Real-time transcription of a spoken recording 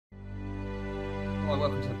Hi,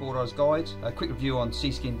 welcome to the Boardriders Guide. A quick review on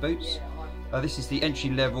seaskin boots. This is the entry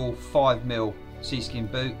level 5mm seaskin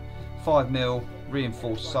boot. 5mm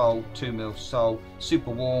reinforced sole, 2mm sole,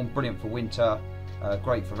 super warm, brilliant for winter,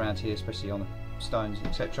 great for around here, especially on the stones,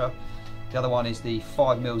 etc. The other one is the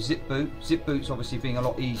 5mm zip boot. Zip boots obviously being a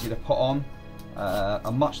lot easier to put on. A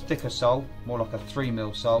much thicker sole, more like a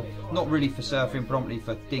 3mm sole. Not really for surfing, predominantly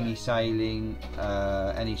for dinghy sailing,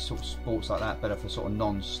 any sort of sports like that, better for sort of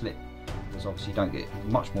non-slip, because obviously you don't get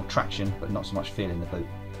much more traction but not so much feel in the boot.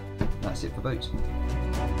 And that's it for boots.